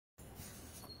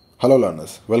Hello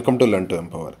learners, welcome to Learn to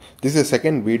Empower. This is the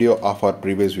second video of our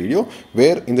previous video,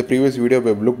 where in the previous video we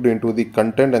have looked into the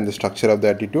content and the structure of the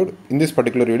attitude. In this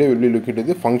particular video we will be looking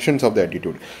into the functions of the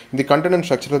attitude. In the content and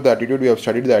structure of the attitude, we have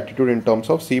studied the attitude in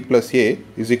terms of C plus A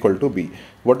is equal to B.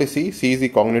 What is C? C is the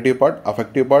cognitive part,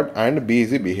 affective part, and B is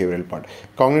the behavioral part.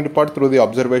 Cognitive part through the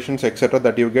observations etc.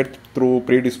 that you get through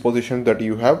predispositions that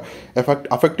you have.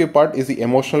 Affective part is the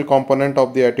emotional component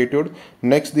of the attitude.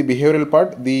 Next, the behavioral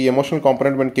part, the emotional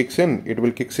component when kicks in, it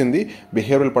will kicks in the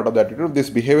behavioral part of the attitude. This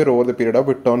behavior over the period of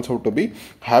it turns out to be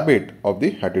habit of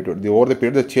the attitude. Over the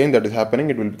period, the change that is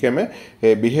happening, it will become a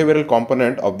behavioral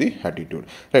component of the attitude.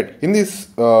 Right. In this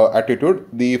attitude,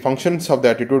 the functions of the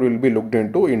attitude will be looked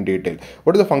into in detail.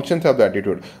 What are the functions of the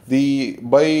attitude?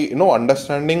 By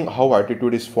understanding how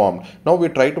attitude is formed, now we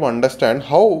try to understand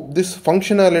how this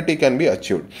functionality can be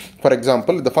achieved. For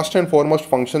example, the first and foremost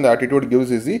function the attitude gives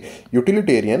is the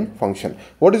utilitarian function.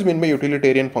 What is meant by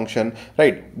utilitarian function?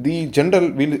 Right. The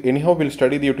general will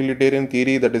study the utilitarian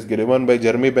theory that is given by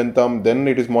Jeremy Bentham, then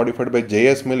it is modified by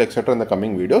J.S. Mill, etc. in the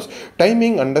coming videos.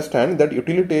 Timing understand that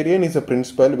utilitarian is a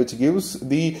principle which gives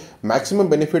the maximum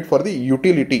benefit for the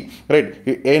utility. Right.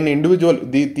 An individual,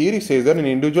 the theory says that an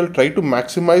individual try to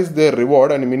maximize their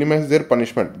reward and minimize their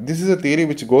punishment. This is a theory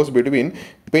which goes between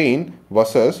pain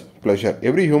versus pleasure.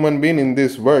 Every human being in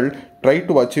this world try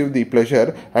to achieve the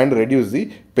pleasure and reduce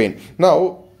the pain.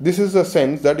 Now, this is a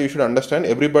sense that you should understand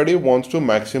everybody wants to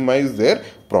maximize their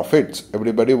profits.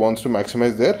 Everybody wants to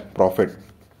maximize their profit.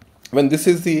 When this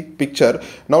is the picture,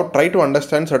 now try to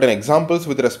understand certain examples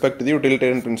with respect to the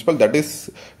utilitarian principle that is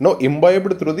now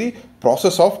imbibed through the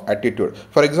process of attitude.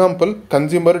 For example,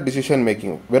 consumer decision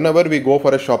making. Whenever we go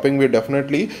for a shopping, we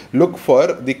definitely look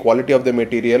for the quality of the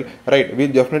material, right? We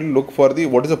definitely look for the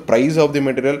what is the price of the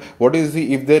material, what is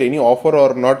the if there any offer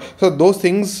or not. So those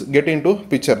things get into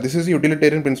picture. This is the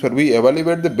utilitarian principle. We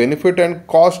evaluate the benefit and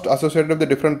cost associated with the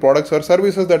different products or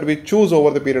services that we choose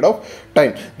over the period of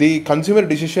time. The consumer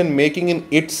decision making in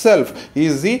itself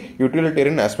is the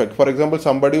utilitarian aspect. For example,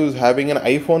 somebody who is having an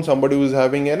iPhone, somebody who is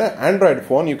having an Android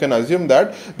phone, you can assume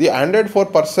that the Android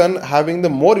phone person having the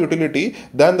more utility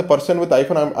than the person with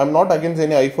iPhone. I'm not against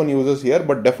any iPhone users here,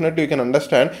 but definitely you can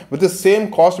understand with the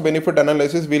same cost benefit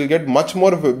analysis, we'll get much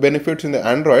more benefits in the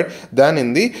Android than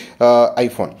in the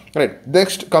iPhone. Right.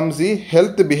 Next comes the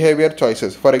health behavior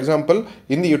choices. For example,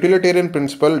 in the utilitarian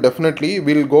principle, definitely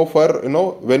we'll go for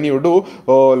when you do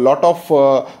a lot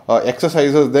of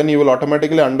exercises, then you will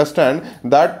automatically understand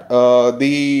that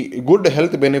the good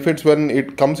health benefits when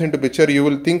it comes into picture, you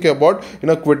will think about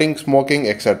quitting smoking,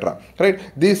 etc. Right.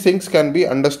 These things can be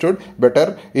understood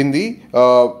better in the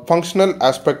functional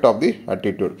aspect of the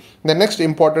attitude. The next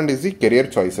important is the career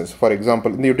choices. For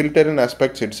example, in the utilitarian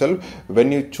aspects itself,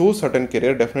 when you choose certain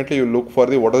career, definitely you look for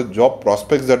what are the job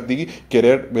prospects that the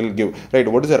career will give. Right.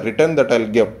 What is the return that I'll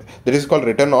give? That is called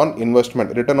return on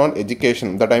investment, return on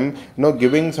education, that I'm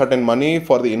giving certain money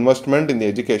for the investment in the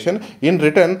education. In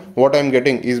return, what I am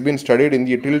getting is being studied in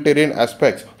the utilitarian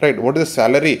aspects. Right. What is the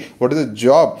salary? What is the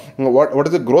job? What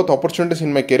is the growth opportunities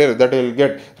in my career that I will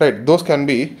get? Right. Those can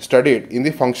be studied in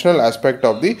the functional aspect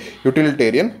of the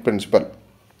utilitarian principle.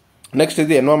 Next is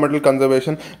the environmental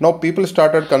conservation. Now people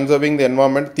started conserving the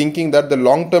environment thinking that the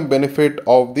long-term benefit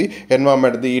of the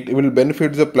environment, it will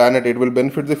benefit the planet, it will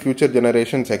benefit the future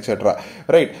generations, etc.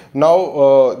 Right.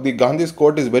 Now the Gandhi's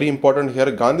quote is very important here.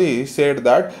 Gandhi said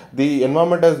that the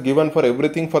environment has given for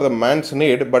everything for the man's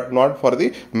need but not for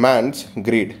the man's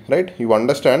greed. Right. You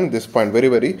understand this point, very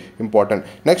very important.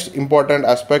 Next important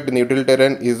aspect in the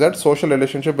utilitarian is that social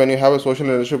relationship. When you have a social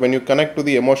relationship, when you connect to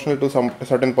the emotional to some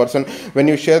certain person, when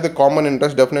you share the common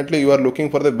interest, definitely you are looking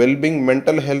for the well-being,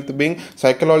 mental health being,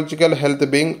 psychological health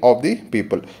being of the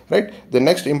people. Right. The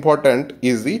next important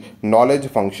is the knowledge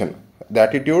function. The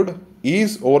attitude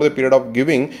is over the period of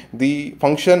giving the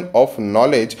function of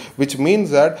knowledge, which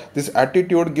means that this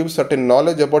attitude gives certain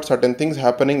knowledge about certain things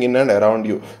happening in and around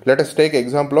you. Let us take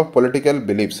example of political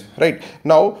beliefs. Right.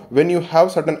 Now, when you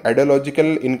have certain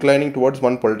ideological inclining towards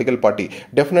one political party,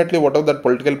 definitely whatever that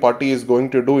political party is going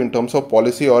to do in terms of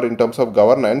policy or in terms of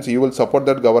governance, you will support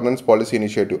that governance policy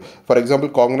initiative. For example,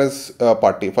 Congress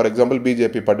party, for example,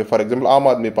 BJP party, for example, Aam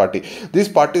Aadmi party. These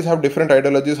parties have different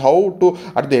ideologies. How to,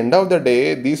 at the end of the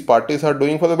day, these parties parties are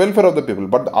doing for the welfare of the people,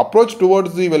 but the approach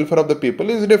towards the welfare of the people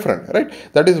is different, right?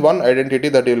 That is one identity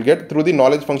that you will get through the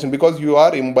knowledge function, because you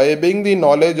are imbibing the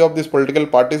knowledge of these political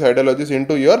parties' ideologies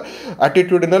into your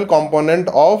attitudinal component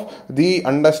of the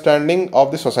understanding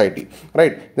of the society,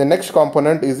 right? The next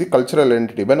component is the cultural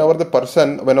identity. Whenever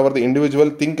the individual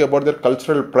think about their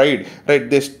cultural pride, right,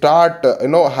 they start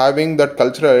having that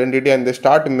cultural identity, and they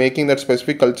start making that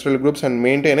specific cultural groups and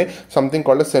maintain something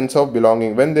called a sense of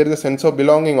belonging. When there is a sense of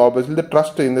belonging, obviously the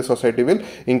trust in the society will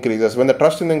increases. When the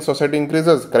trust in the society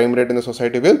increases, crime rate in the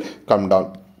society will come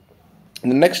down.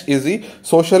 The next is the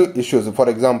social issues. For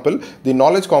example, the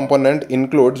knowledge component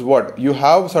includes what? You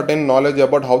have certain knowledge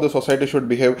about how the society should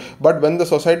behave, but when the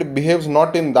society behaves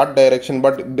not in that direction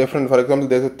but different, for example,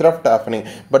 there is a theft happening,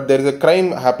 but there is a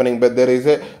crime happening, but there is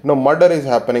a murder is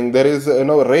happening, there is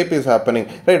rape is happening,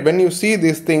 right? When you see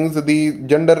these things, the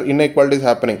gender inequality is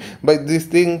happening. By these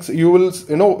things, you will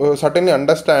certainly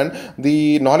understand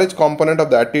the knowledge component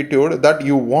of the attitude, that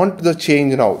you want the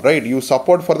change now, right? You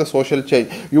support for the social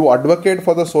change, you advocate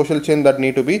for the social change that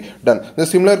need to be done. The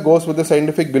similar goes with the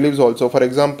scientific beliefs also. For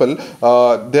example,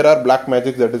 there are black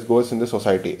magic that is goes in the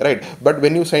society, right? But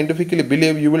when you scientifically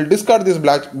believe, you will discard these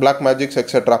black magics,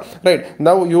 etc., right?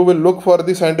 Now you will look for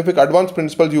the scientific advanced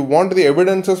principles. You want the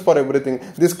evidences for everything.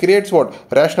 This creates what?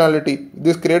 Rationality.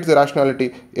 This creates the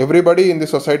rationality. Everybody in the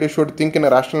society should think in a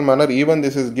rational manner. Even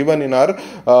this is given in our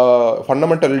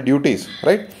fundamental duties,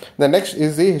 right? The next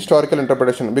is the historical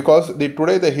interpretation, because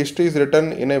today the history is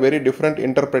written in a very different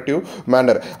interpretive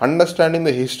manner. Understanding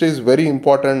the history is very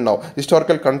important now.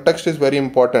 Historical context is very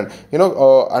important.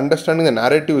 Understanding the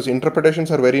narratives,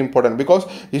 interpretations are very important, because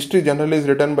history generally is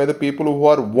written by the people who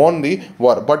are won the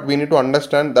war. But we need to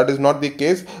understand that is not the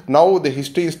case. Now the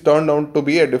history is turned out to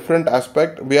be a different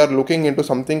aspect. We are looking into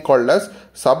something called as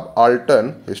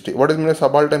subaltern history. What is mean a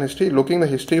subaltern history? Looking the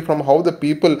history from how the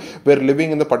people were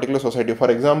living in the particular society. For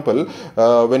example,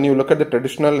 when you look at the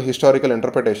traditional historical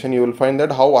interpretation, you will find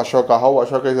that how Ashoka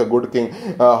is a good king,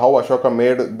 how Ashoka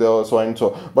made the so and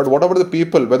so. But what about the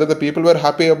people? Whether the people were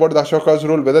happy about the Ashoka's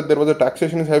rule, whether there was a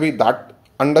taxation is heavy, that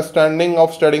understanding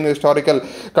of studying the historical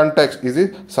context is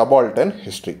a subaltern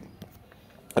history.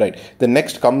 Right. The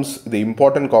next comes the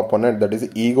important component, that is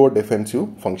the ego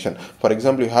defensive function. For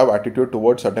example, you have attitude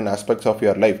towards certain aspects of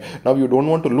your life. Now you don't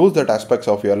want to lose that aspects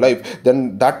of your life.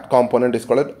 Then that component is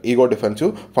called ego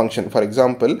defensive function. For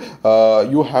example,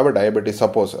 you have a diabetes,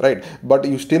 suppose, right? But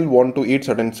you still want to eat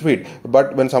certain sweet.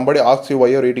 But when somebody asks you why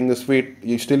you're eating the sweet,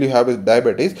 you have a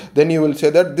diabetes. Then you will say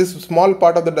that this small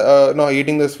part of the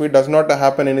eating the sweet does not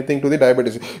happen anything to the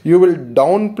diabetes. You will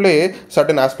downplay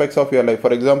certain aspects of your life.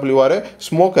 For example, you are a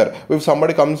smoker. If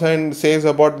somebody comes and says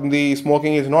about the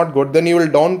smoking is not good, then you will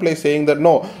downplay, saying that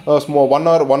no, smoke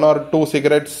one or two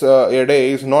cigarettes a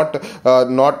day is not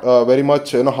very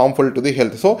much harmful to the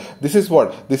health. So this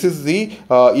is the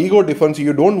ego defense.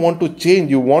 You don't want to change.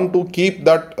 You want to keep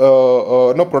that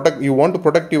protect. You want to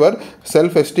protect your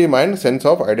self-esteem and sense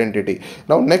of identity.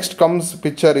 Now next comes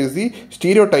picture is the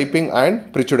stereotyping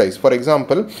and prejudice. For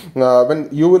example, when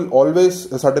you will always,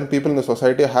 certain people in the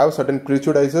society have certain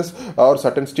prejudices or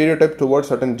certain stereotype towards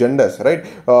certain genders, right?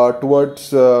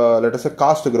 Towards let us say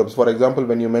caste groups. For example,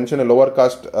 when you mention a lower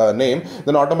caste name,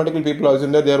 then automatically people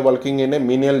assume that they are working in a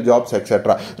menial jobs,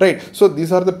 etc., right? So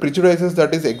these are the prejudices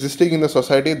that is existing in the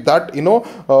society, that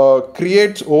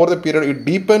creates over the period, it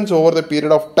deepens over the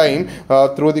period of time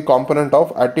through the component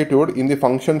of attitude in the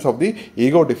functions of the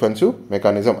ego defensive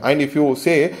mechanism. And if you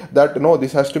say that no,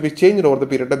 this has to be changed over the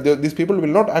period, these people will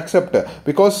not accept,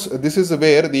 because this is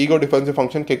where the ego defensive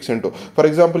function kicks into. For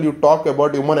example, you talk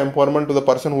about human empowerment to the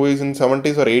person who is in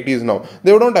 70s or 80s now.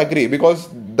 They don't agree, because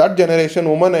that generation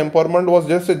woman empowerment was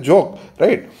just a joke,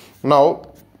 right?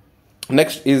 Now,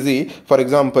 next is the, for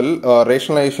example,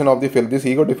 rationalization of the field. This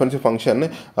ego defensive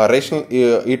function,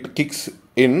 it kicks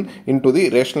into the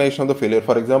rationalization of the failure.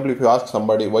 For example, if you ask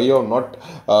somebody why you have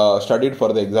not studied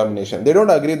for the examination, they don't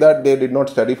agree that they did not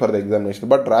study for the examination,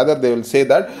 but rather they will say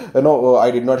that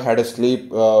I did not had a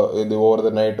sleep over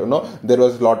the night. There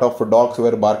was a lot of dogs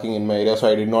were barking in my area, so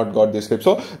I did not got the sleep.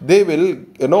 So they will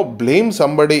blame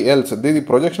somebody else. The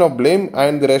projection of blame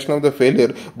and the rationale of the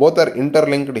failure, both are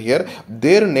interlinked here.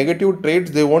 Their negative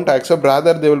traits they won't accept,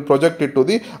 rather they will project it to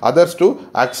the others to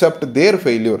accept their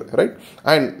failure, right?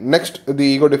 And next, the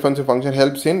ego defensive function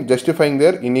helps in justifying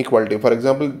their inequality. For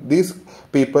example, these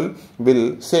people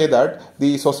will say that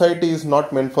the society is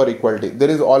not meant for equality. There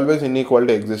is always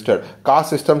inequality existed. Caste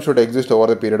system should exist over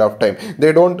the period of time.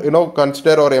 They don't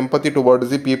consider or empathy towards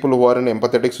the people who are in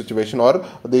empathetic situation, or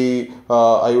the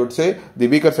I would say the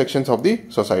weaker sections of the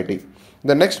society.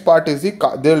 The next part is they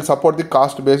will support the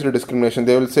caste based discrimination.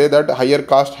 They will say that higher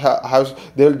caste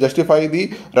they will justify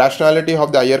the rationality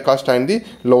of the higher caste and the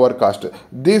lower caste.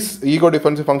 This ego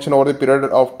defensive function over the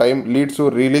period of time leads to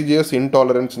religious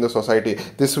intolerance in the society.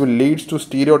 This will leads to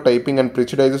stereotyping and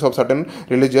prejudices of certain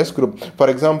religious group. For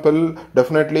example,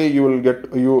 definitely you will get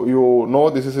you know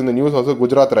this is in the news also,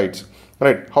 Gujarat riots.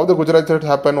 Right, how the Gujarat riots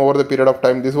happened over the period of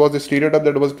time. This was the stereotype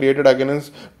that was created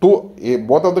against both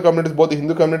of the communities, both the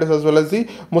Hindu communities as well as the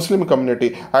Muslim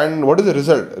community. And what is the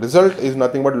result? Result is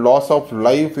nothing but loss of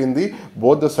life in the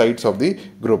both the sides of the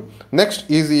group. Next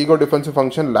is the ego defensive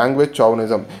function, language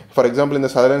chauvinism. For example, in the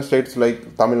southern states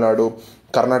like Tamil Nadu,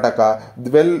 Karnataka,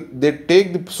 well, they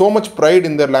take so much pride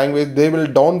in their language, they will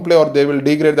downplay or they will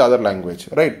degrade the other language,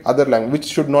 right? Other language, which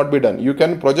should not be done. You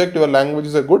can project your language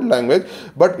is a good language,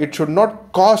 but it should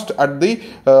not cost at the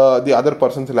other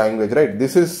person's language, right?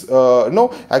 This is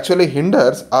actually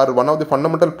hinders are one of the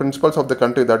fundamental principles of the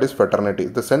country, that is fraternity.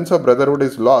 The sense of brotherhood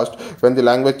is lost when the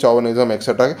language chauvinism,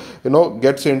 etc.,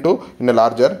 gets into in a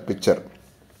larger picture.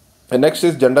 And next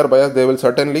is gender bias. They will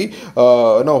certainly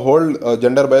hold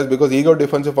gender bias because ego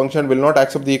defensive function will not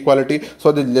accept the equality,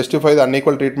 so they justify the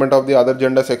unequal treatment of the other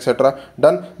genders, etc.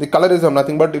 Done. The colorism,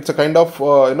 nothing but it's a kind of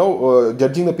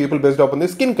judging the people based upon the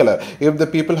skin color. If the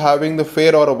people having the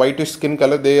fair or a whitish skin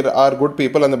color, they are good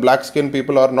people, and the black skin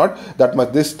people are not that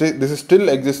much. This is still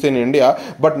exists in India,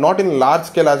 but not in large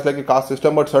scale as like a caste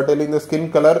system, but certainly in the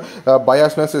skin color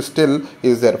biasness is still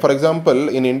is there. For example,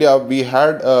 in India we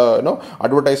had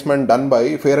advertisement done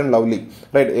by Fair and Lovely,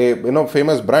 right? A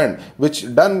famous brand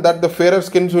which done that the fairer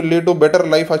skins will lead to better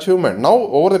life achievement. Now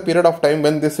over the period of time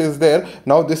when this is there,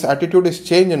 now this attitude is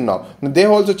changing. Now they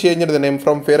also changed the name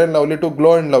from Fair and Lovely to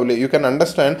Glow and Lovely. You can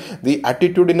understand the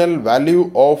attitudinal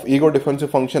value of ego defensive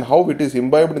function, how it is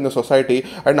imbibed in the society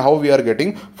and how we are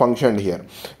getting functioned here.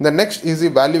 The next is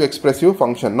the value expressive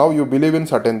function. Now you believe in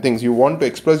certain things, you want to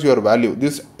express your value.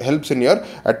 This helps in your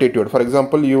attitude. For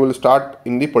example, you will start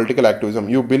in the political activism.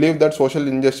 You believe that social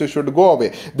injustice should go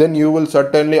away, then you will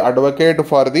certainly advocate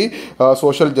for the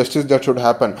social justice that should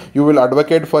happen. You will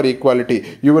advocate for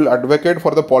equality. You will advocate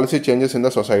for the policy changes in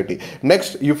the society.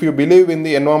 Next, if you believe in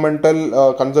the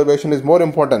environmental conservation is more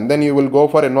important, then you will go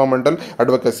for environmental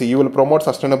advocacy. You will promote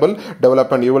sustainable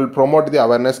development. You will promote the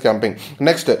awareness campaign.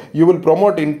 Next, you will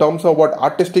promote in terms of what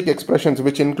artistic expressions,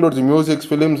 which includes music,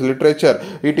 films, literature.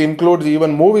 It includes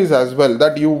even movies as well,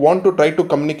 that you want to try to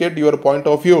communicate your point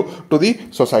of view to the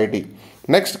society.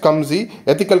 Next comes the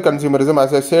ethical consumerism.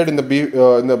 As I said in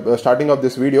the starting of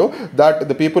this video, that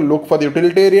the people look for the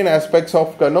utilitarian aspects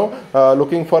of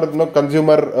looking for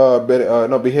consumer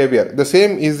behavior. The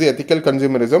same is the ethical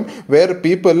consumerism, where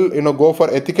people go for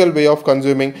ethical way of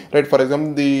consuming, right? For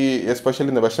example, especially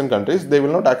in the Western countries, they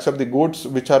will not accept the goods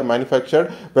which are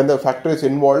manufactured when the factory is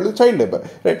involved with child labor,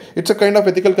 right? It's a kind of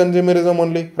ethical consumerism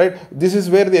only, right? This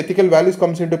is where the ethical values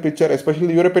comes into picture. Especially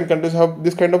the European countries have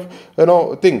this kind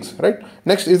of things, right?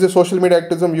 Next is the social media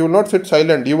activism. You will not sit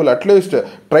silent. You will at least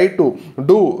try to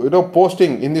do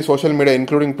posting in the social media,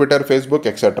 including Twitter, Facebook,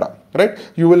 etc. Right?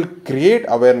 You will create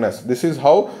awareness. This is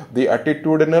how the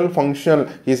attitudinal function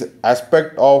is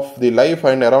aspect of the life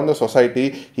and around the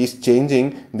society is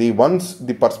changing the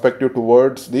perspective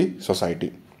towards the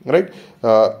society. Right?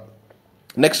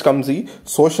 Next comes the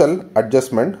social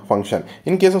adjustment function.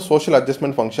 In case of social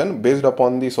adjustment function, based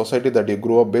upon the society that you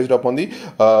grew up, based upon the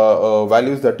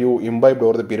values that you imbibed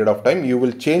over the period of time, you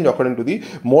will change according to the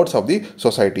modes of the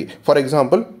society. For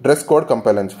example, dress code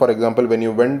compliance. For example, when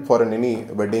you went for any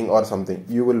wedding or something,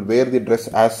 you will wear the dress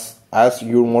as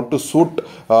you want to suit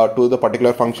to the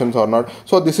particular functions or not.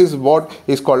 So this is what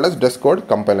is called as dress code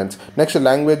compliance. Next,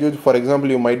 language use. For example,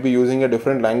 you might be using a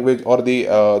different language, or the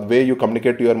way you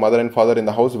communicate to your mother and father in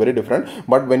the house very different.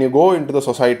 But when you go into the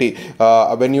society,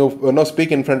 when you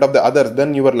speak in front of the others,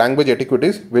 then your language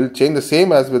etiquettes will change, the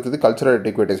same as with the cultural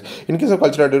etiquettes. In case of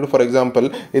cultural etiquette, for example,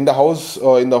 in the house,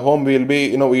 in the home, we will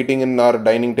be eating in our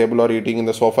dining table or eating in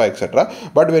the sofa, etc.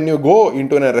 But when you go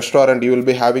into a restaurant, you will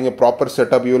be having a proper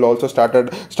setup. You will also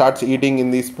starts eating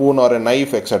in the spoon or a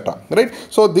knife, etc. Right?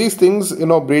 So these things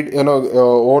breed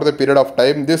over the period of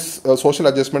time, this social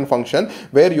adjustment function,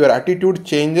 where your attitude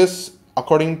changes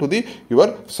according to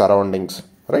your surroundings.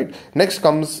 right? Next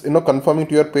comes, conforming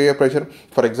to your peer pressure.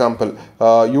 For example,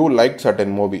 you liked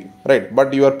certain movie, right?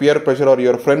 But your peer pressure or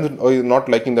your friends is not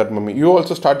liking that movie. You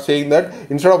also start saying that,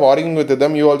 instead of arguing with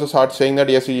them, you also start saying that,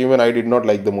 yes, even I did not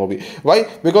like the movie. Why?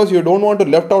 Because you don't want to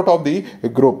left out of the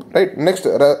group, right? Next,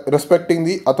 respecting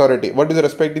the authority. What is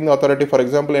respecting the authority? For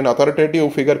example, an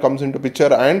authoritative figure comes into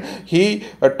picture and he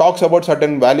talks about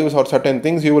certain values or certain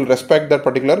things, you will respect that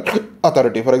particular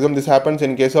authority. For example, this happens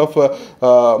in case of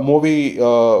movie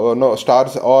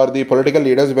stars or the political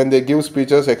leaders. When they give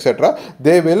speeches, etc.,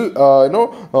 they will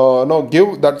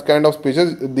give that kind of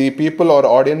speeches. The people or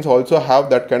audience also have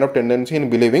that kind of tendency in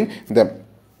believing them.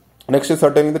 Next is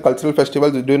certainly the cultural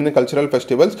festivals. During the cultural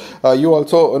festivals, you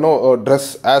also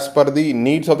dress as per the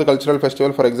needs of the cultural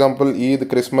festival. For example, Eid,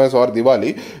 Christmas or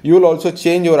Diwali, you will also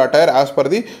change your attire as per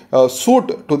the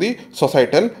suit to the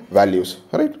societal values,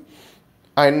 right?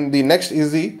 And the next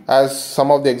is as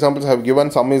some of the examples I have given,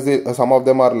 some of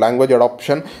them are language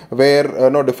adoption, where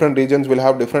different regions will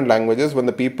have different languages. When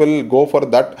the people go for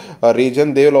that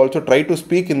region, they will also try to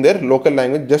speak in their local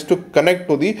language just to connect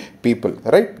to the people,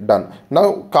 right? Done.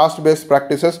 Now, caste based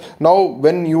practices. Now,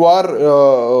 when you are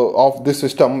of this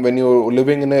system, when you are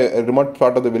living in a remote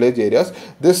part of the village areas,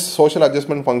 this social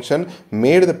adjustment function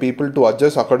made the people to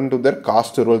adjust according to their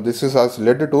caste rules. This has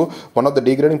led to one of the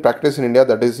degrading practice in India,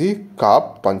 that is the Kaap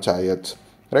Panchayats,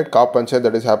 right? Kaap Panchayat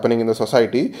that is happening in the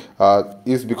society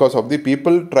is because of the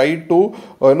people try to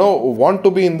want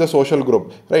to be in the social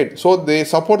group, right? So they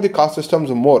support the caste systems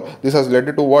more. This has led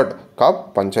to what?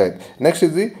 Kaap Panchayat. Next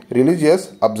is the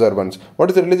religious observance.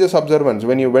 What is the religious observance?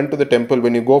 When you went to the temple,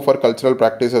 when you go for cultural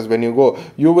practices, when you go,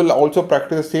 you will also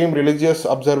practice the same religious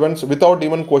observance without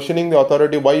even questioning the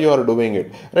authority why you are doing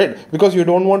it, right? Because you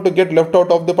don't want to get left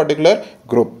out of the particular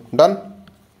group. Done.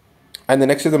 And the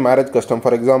next is the marriage custom.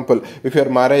 For example, if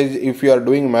you are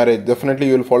doing marriage, definitely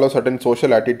you will follow certain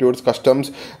social attitudes,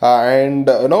 customs, and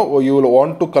you will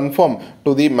want to conform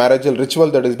to the marriageal ritual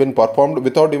that has been performed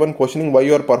without even questioning why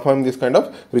you are performing these kind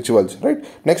of rituals, right?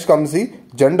 Next comes the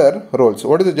gender roles.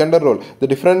 What is the gender role? The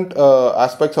different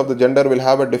aspects of the gender will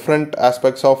have a different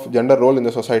aspects of gender role in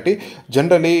the society.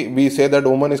 Generally, we say that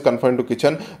woman is confined to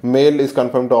kitchen, male is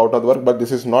confined to out of work, but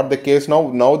this is not the case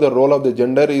now. Now the role of the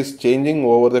gender is changing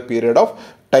over the period of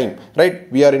time,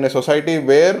 right? We are in a society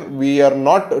where we are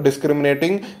not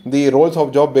discriminating the roles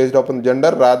of job based upon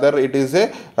gender. Rather, it is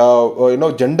a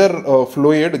gender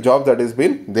fluid job that is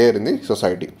been there in the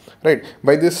society, right?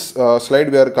 By this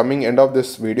slide, we are coming end of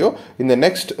this video. In the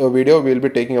next video, we will be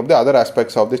taking up the other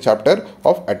aspects of the chapter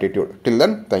of attitude. Till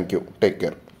then, thank you. Take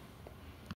care.